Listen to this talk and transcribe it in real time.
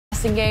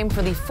passing game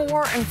for the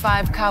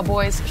 4-5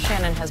 Cowboys.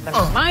 Shannon has been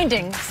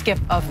reminding Skip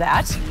of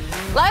that.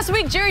 Last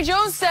week, Jerry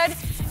Jones said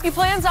he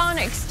plans on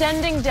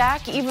extending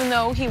Dak, even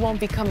though he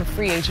won't become a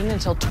free agent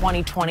until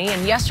 2020.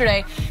 And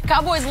yesterday,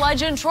 Cowboys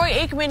legend Troy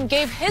Aikman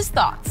gave his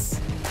thoughts.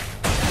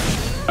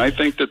 I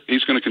think that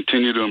he's going to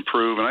continue to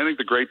improve, and I think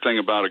the great thing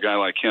about a guy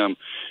like him,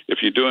 if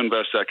you do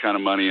invest that kind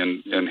of money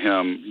in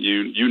him,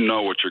 you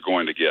know what you're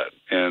going to get.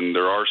 And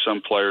there are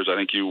some players I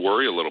think you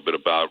worry a little bit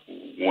about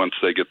once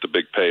they get the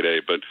big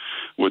payday. But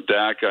with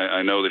Dak,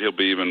 I know that he'll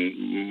be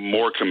even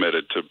more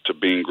committed to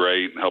being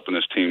great and helping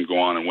this team go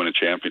on and win a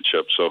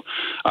championship. So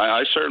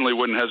I certainly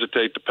wouldn't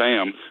hesitate to pay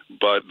him,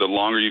 but the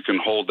longer you can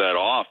hold that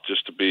off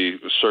just to be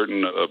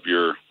certain of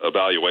your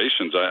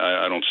evaluations,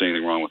 I don't see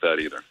anything wrong with that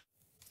either.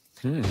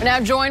 We're now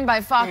joined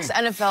by Fox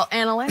NFL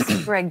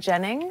analyst Greg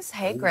Jennings.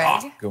 Hey,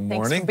 Greg. Good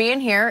morning. Thanks for being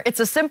here.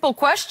 It's a simple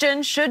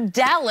question. Should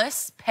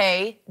Dallas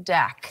pay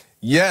Dak?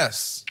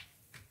 Yes,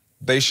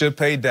 they should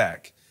pay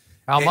Dak.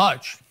 How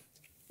much?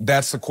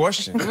 That's the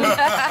question.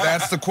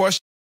 That's the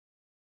question.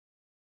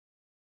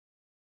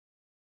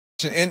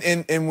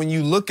 And when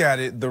you look at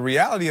it, the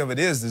reality of it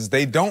is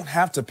they don't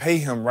have to pay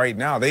him right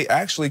now. They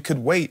actually could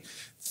wait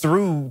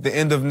through the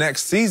end of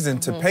next season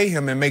to pay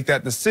him and make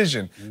that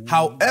decision.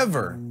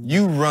 However,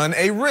 you run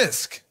a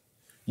risk.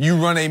 You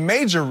run a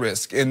major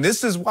risk. And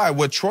this is why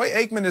what Troy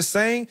Aikman is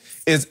saying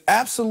is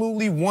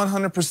absolutely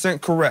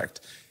 100%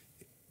 correct.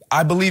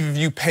 I believe if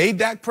you pay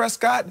Dak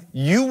Prescott,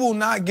 you will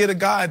not get a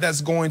guy that's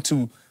going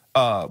to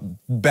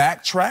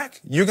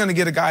backtrack. You're going to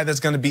get a guy that's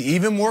going to be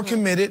even more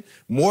committed,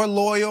 more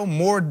loyal,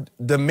 more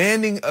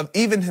demanding of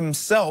even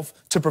himself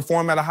to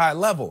perform at a high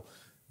level.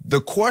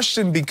 The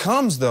question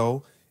becomes,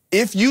 though,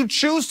 if you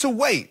choose to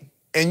wait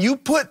and you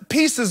put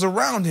pieces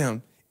around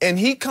him and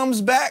he comes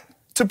back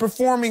to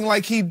performing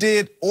like he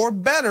did or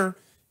better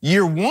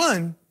year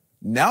one,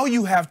 now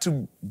you have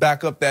to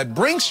back up that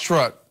Brinks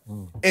truck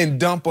and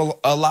dump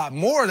a lot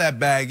more of that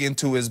bag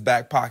into his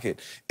back pocket.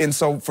 And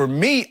so for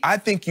me, I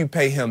think you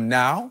pay him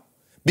now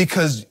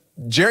because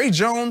Jerry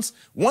Jones,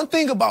 one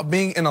thing about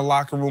being in a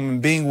locker room and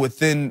being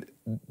within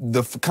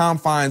the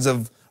confines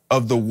of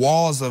the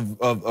walls of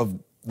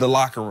the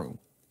locker room,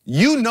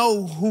 you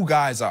know who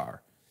guys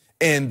are,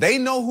 and they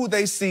know who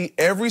they see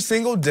every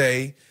single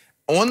day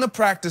on the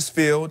practice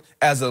field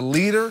as a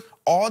leader,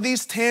 all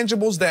these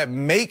tangibles that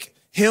make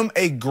him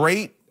a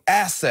great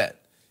asset.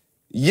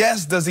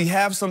 Yes, does he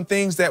have some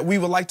things that we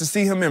would like to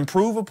see him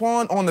improve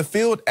upon on the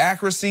field?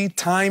 Accuracy,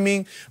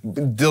 timing,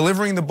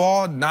 delivering the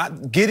ball,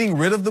 not getting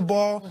rid of the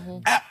ball,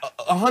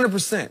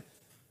 100%.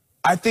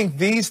 I think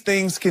these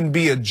things can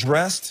be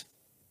addressed.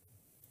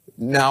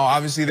 Now,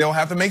 obviously, they'll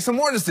have to make some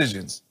more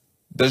decisions.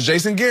 Does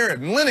Jason Garrett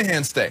and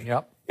Linehan stay?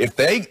 Yep. If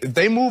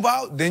they move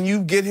out, then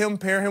you get him,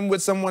 pair him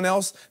with someone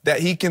else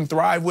that he can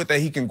thrive with, that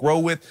he can grow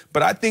with.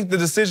 But I think the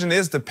decision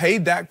is to pay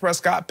Dak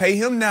Prescott, pay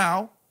him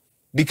now,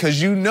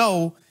 because you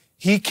know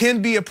he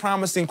can be a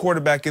promising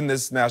quarterback in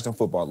this National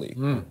Football League.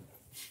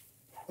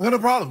 What are the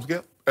problems,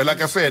 Skip? And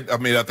like I said, I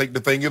mean, I think the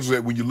thing is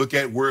that when you look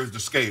at where's the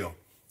scale,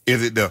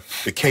 is it the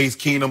Case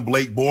Keenum,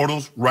 Blake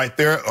Bortles right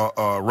there,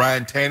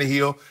 Ryan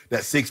Tannehill,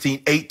 that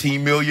 16,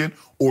 18 million,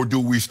 or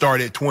do we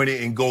start at 20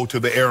 and go to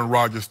the Aaron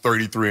Rodgers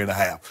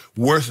 33.5?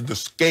 Where's the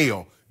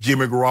scale?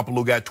 Jimmy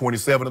Garoppolo got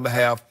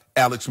 27.5.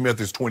 Alex Smith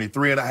is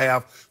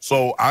 23.5.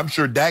 So I'm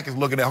sure Dak is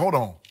looking at, hold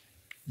on.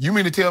 You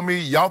mean to tell me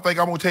y'all think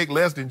I'm going to take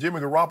less than Jimmy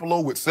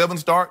Garoppolo with 7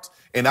 starts,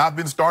 and I've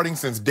been starting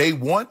since day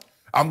one?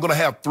 I'm going to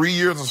have 3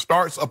 years of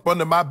starts up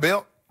under my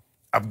belt?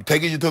 I'm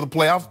taking you to the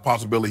playoffs.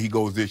 Possibility he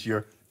goes this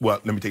year. Well,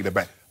 let me take that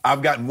back.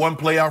 I've gotten 1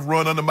 playoff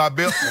run under my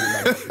belt.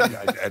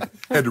 I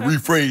had to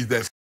rephrase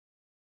that.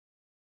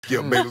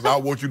 Skip, because I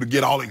want you to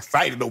get all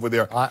excited over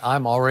there.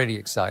 I'm already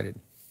excited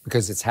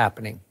because it's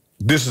happening.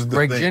 This is the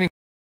Greg thing.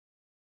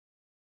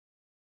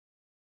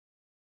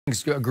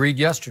 Jennings agreed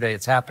yesterday.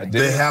 It's happening.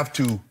 They're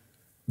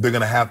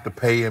going to have to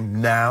pay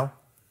him now,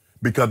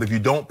 because if you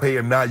don't pay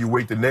him now, you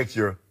wait till next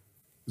year.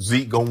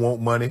 Zeke going to want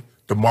money.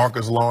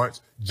 DeMarcus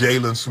Lawrence,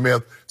 Jalen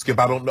Smith. Skip,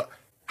 I don't know.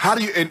 How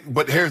do you,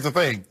 but here's the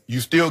thing. You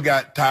still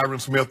got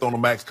Tyron Smith on a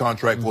max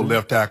contract for a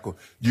left tackle.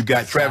 You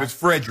got Travis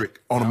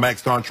Frederick on a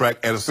max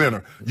contract at a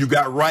center. You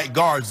got right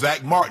guard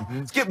Zach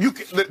Martin. Skip,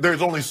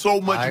 there's only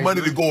so much money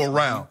to go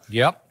around.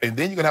 Yep. And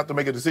then you're going to have to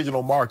make a decision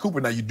on Amari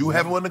Cooper. Now, you do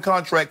have him under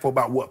contract for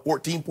about, what,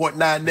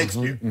 14.9 next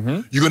year.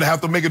 You're going to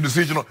have to make a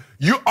decision on,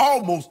 you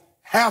almost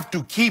have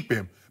to keep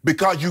him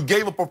because you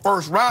gave up a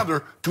first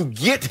rounder to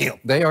get him.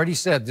 They already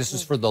said this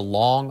is for the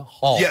long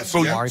haul. Yeah,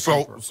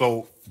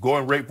 so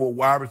going rate for a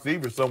wide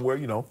receiver somewhere,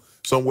 you know,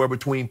 somewhere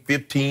between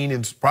 15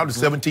 and probably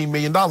 $17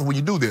 million when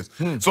you do this.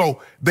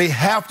 So they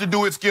have to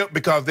do it, Skip,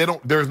 because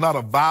there's not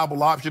a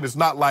viable option. It's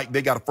not like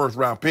they got a first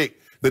round pick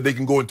that they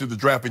can go into the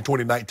draft in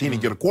 2019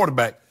 and get a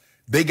quarterback.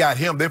 They got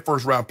him, their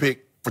first round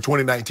pick for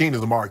 2019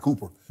 is Amari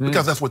Cooper,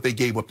 because that's what they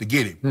gave up to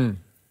get him.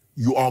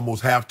 You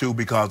almost have to,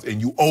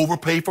 and you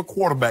overpay for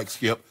quarterback,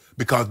 Skip,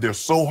 because they're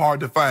so hard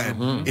to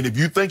find. And if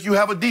you think you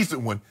have a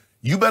decent one,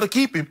 you better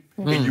keep him,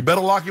 and you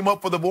better lock him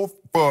up for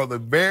the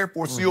very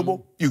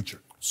foreseeable future.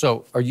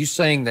 So are you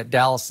saying that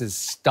Dallas is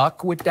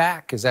stuck with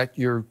Dak? Is that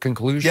your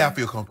conclusion? Yeah, I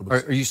feel comfortable.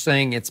 Are you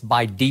saying it's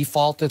by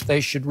default that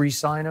they should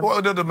re-sign him? Well,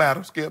 it doesn't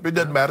matter, Skip. It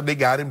doesn't matter. They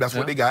got him. That's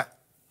what they got.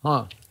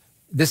 Huh.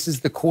 This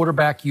is the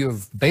quarterback you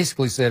have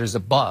basically said is a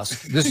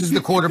bust. This is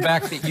the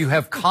quarterback that you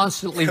have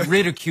constantly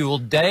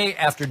ridiculed day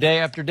after day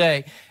after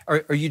day.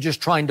 Are you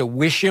just trying to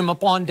wish him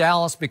upon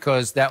Dallas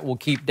because that will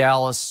keep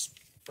Dallas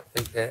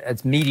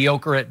as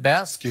mediocre at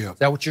best? Yeah. Is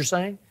that what you're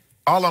saying?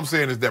 All I'm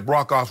saying is that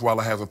Brock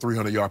Osweiler has a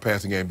 300-yard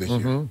passing game this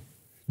year.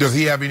 Does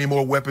he have any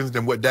more weapons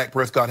than what Dak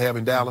Prescott have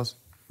in Dallas?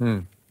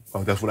 Oh,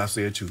 that's what I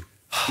said, too.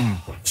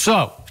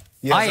 So,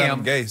 I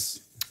am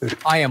Gase.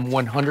 I am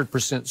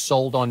 100%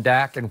 sold on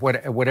Dak and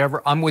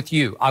whatever. I'm with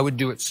you. I would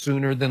do it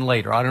sooner than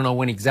later. I don't know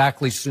when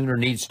exactly sooner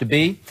needs to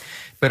be,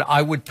 but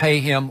I would pay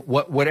him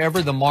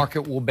whatever the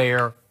market will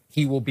bear.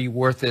 He will be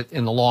worth it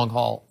in the long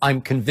haul. I'm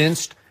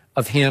convinced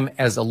of him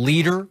as a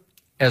leader,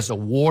 as a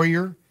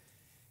warrior,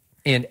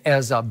 and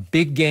as a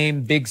big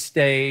game, big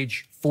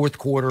stage, fourth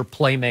quarter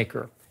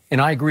playmaker. And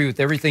I agree with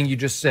everything you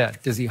just said.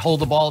 Does he hold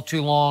the ball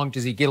too long?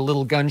 Does he get a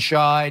little gun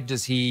shy?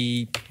 Does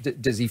he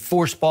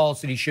force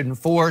balls that he shouldn't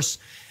force?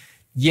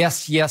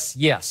 Yes, yes,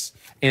 yes.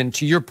 And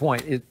to your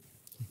point,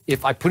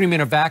 if I put him in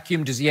a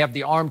vacuum, does he have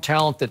the arm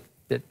talent that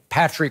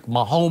Patrick,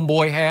 my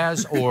homeboy,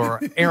 has,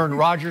 or Aaron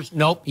Rodgers?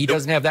 Nope, he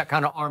doesn't have that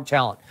kind of arm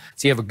talent.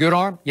 Does he have a good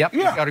arm? Yep,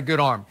 he's got a good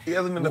arm. He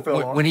has an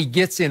NFL arm. When he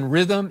gets in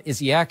rhythm, is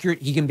he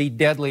accurate? He can be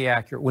deadly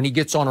accurate. When he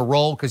gets on a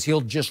roll, because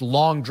he'll just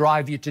long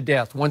drive you to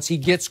death. Once he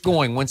gets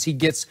going, once he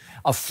gets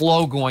a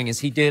flow going, as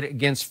he did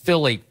against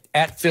Philly,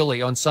 at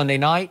Philly on Sunday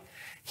night,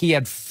 he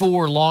had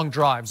 4 long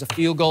drives, a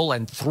field goal,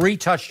 and 3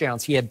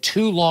 touchdowns. He had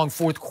 2 long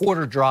fourth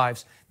quarter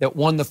drives that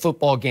won the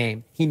football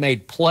game. He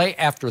made play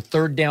after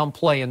third down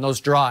play in those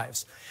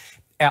drives.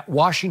 At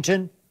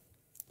Washington,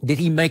 did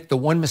he make the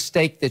one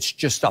mistake that's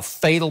just a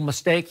fatal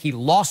mistake? He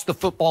lost the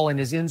football in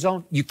his end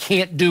zone. You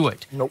can't do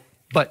it. Nope.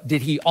 But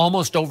did he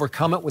almost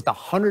overcome it with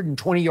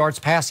 120 yards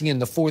passing in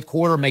the fourth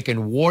quarter,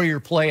 making warrior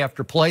play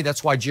after play?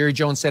 That's why Jerry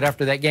Jones said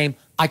after that game,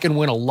 I can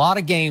win a lot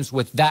of games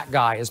with that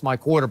guy as my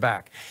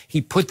quarterback. He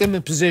put them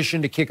in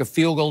position to kick a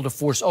field goal to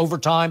force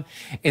overtime,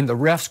 and the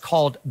refs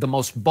called the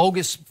most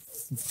bogus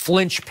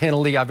flinch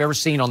penalty I've ever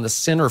seen on the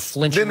center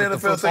flinching. Didn't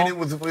the NFL say it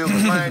was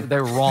fine? They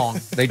were wrong.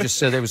 They just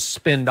said it was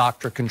spin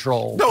doctor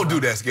control. Don't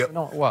do that, Skip.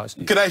 No, it was.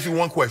 Can I ask you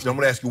one question? I'm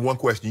going to ask you one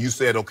question. You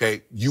said,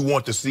 okay, you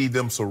want to see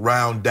them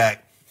surround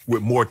Dak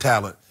with more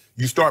talent.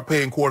 You start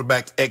paying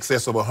quarterbacks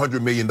excess of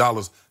 $100 million.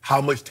 How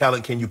much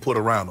talent can you put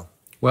around them?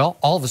 Well,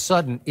 all of a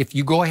sudden, if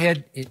you go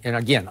ahead, and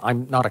again,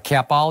 I'm not a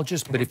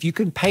capologist, but if you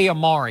can pay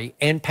Amari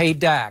and pay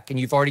Dak, and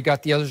you've already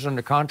got the others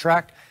under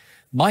contract,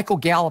 Michael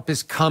Gallup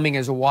is coming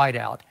as a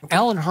wideout.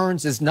 Allen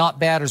Hurns is not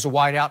bad as a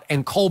wideout,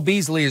 and Cole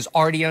Beasley is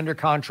already under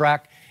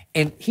contract,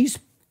 and he's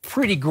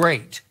pretty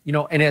great. You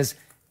know, and as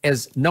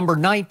number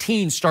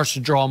 19 starts to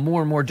draw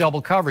more and more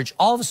double coverage,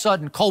 all of a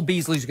sudden Cole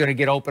Beasley's going to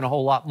get open a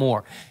whole lot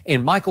more,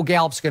 and Michael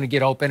Gallup's going to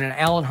get open, and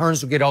Allen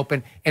Hurns will get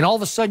open, and all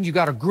of a sudden you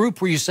got a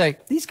group where you say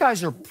these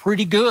guys are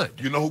pretty good.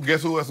 You know who?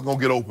 Guess who else is going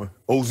to get open?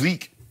 Oh,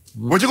 Zeke.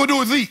 What you going to do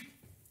with Zeke?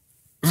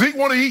 Zeke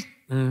want to eat.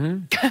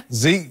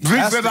 Zeke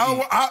says,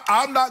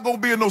 I'm not going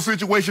to be in no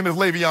situation as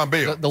Le'Veon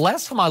Bell. The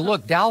last time I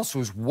looked, Dallas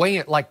was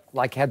way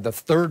like had the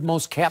third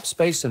most cap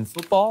space in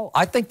football.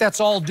 I think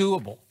that's all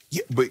doable.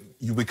 Yeah, but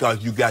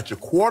because you got your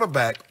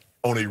quarterback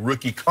on a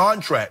rookie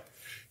contract.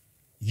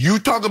 You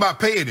talk about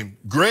paying him.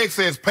 Greg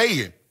says pay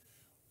him.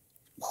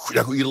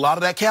 That could eat a lot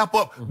of that cap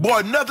up.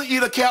 Boy, nothing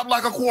eat a cap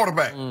like a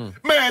quarterback.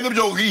 Man, them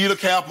jokers eat a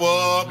cap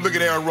up. Look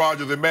at Aaron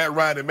Rodgers and Matt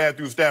Ryan and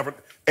Matthew Stafford,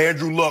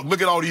 Andrew Luck.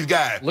 Look at all these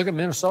guys. Look at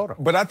Minnesota.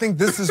 But I think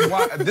this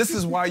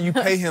is why you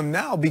pay him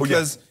now,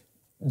 because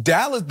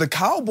Dallas, the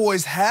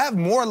Cowboys have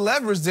more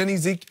leverage than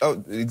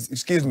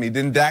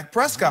than Dak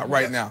Prescott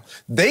right now.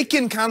 They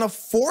can kind of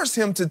force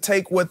him to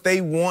take what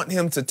they want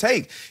him to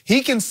take.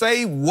 He can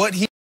say what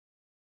he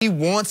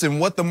wants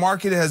and what the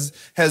market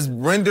has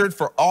rendered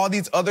for all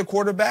these other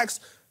quarterbacks,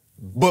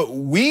 but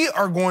we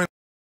are going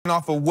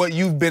off of what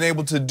you've been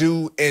able to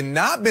do and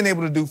not been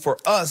able to do for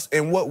us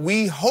and what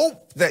we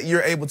hope that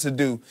you're able to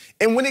do.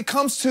 And when it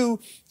comes to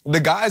the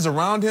guys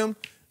around him,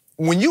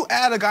 when you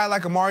add a guy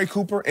like Amari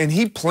Cooper and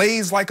he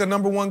plays like a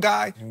 #1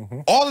 guy,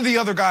 all of the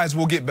other guys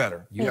will get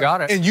better. You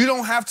got it. And you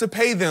don't have to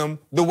pay them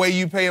the way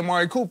you pay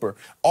Amari Cooper.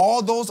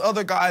 All those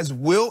other guys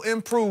will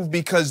improve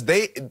because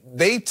they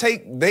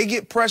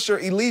get pressure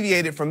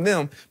alleviated from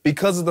them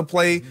because of the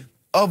play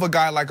of a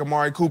guy like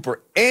Amari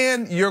Cooper,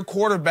 and your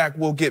quarterback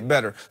will get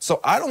better. So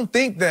I don't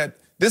think that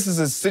this is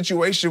a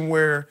situation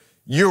where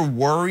you're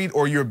worried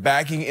or you're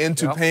backing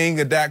into paying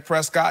a Dak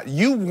Prescott.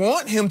 You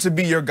want him to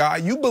be your guy.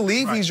 You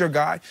believe he's your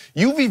guy.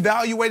 You've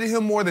evaluated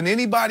him more than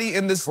anybody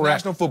in this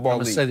National Football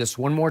League. I'm going to say this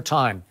one more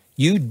time.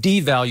 You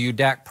devalue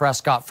Dak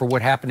Prescott for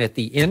what happened at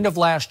the end of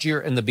last year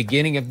and the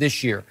beginning of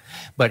this year.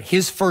 But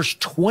his first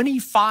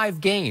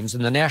 25 games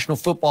in the National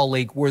Football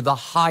League were the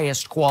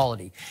highest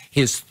quality.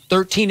 His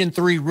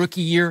 13-3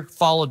 rookie year,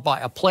 followed by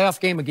a playoff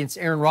game against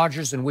Aaron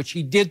Rodgers, in which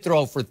he did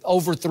throw for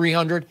over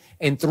 300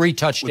 and 3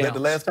 touchdowns. Was that the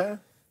last time?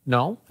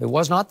 No, it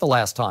was not the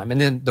last time. And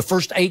then the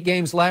first 8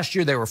 games last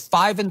year, they were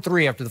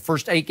 5-3 after the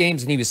first 8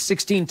 games, and he was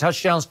 16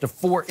 touchdowns to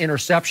 4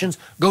 interceptions.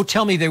 Go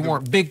tell me they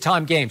weren't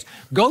big-time games.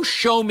 Go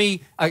show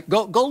me,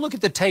 go look at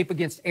the tape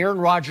against Aaron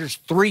Rodgers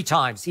 3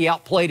 times. He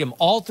outplayed him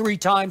all 3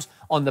 times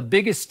on the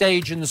biggest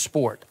stage in the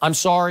sport. I'm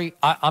sorry,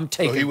 I'm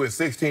taking. So he went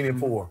 16-4.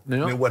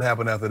 No. And then what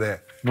happened after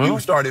that? No.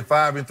 He started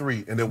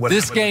 5-3, and then what?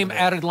 This game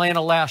at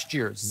Atlanta last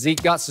year,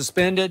 Zeke got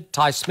suspended.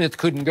 Ty Smith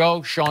couldn't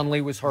go. Sean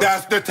Lee was hurt.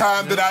 That's the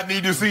time that I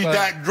need to see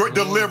Dak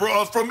deliver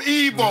us from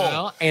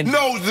evil.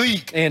 No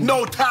Zeke, and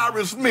no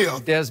Tyron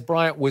Smith. Des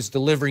Bryant was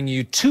delivering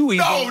you to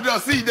evil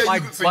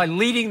by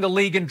leading the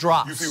league in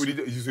drops. You see what he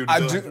did? You see what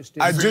I he do. does?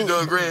 I You see what he do.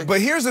 does, Greg?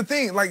 But here's the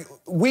thing: like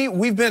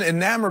we've been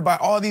enamored by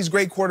all these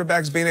great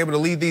quarterbacks being able to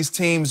lead these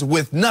teams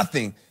with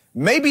nothing.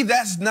 Maybe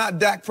that's not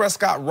Dak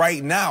Prescott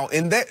right now,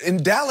 and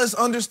Dallas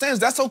understands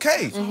that's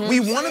okay.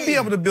 We want to be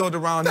able to build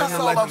around him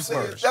and let him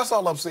flourish. That's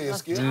all I'm saying,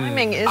 Skip.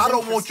 Timing is I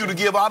don't want you to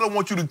give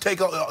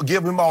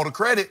him all the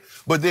credit,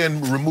 but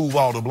then remove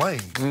all the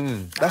blame.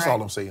 That's all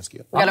I'm saying,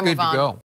 Skip. We gotta I'm move good to on. go.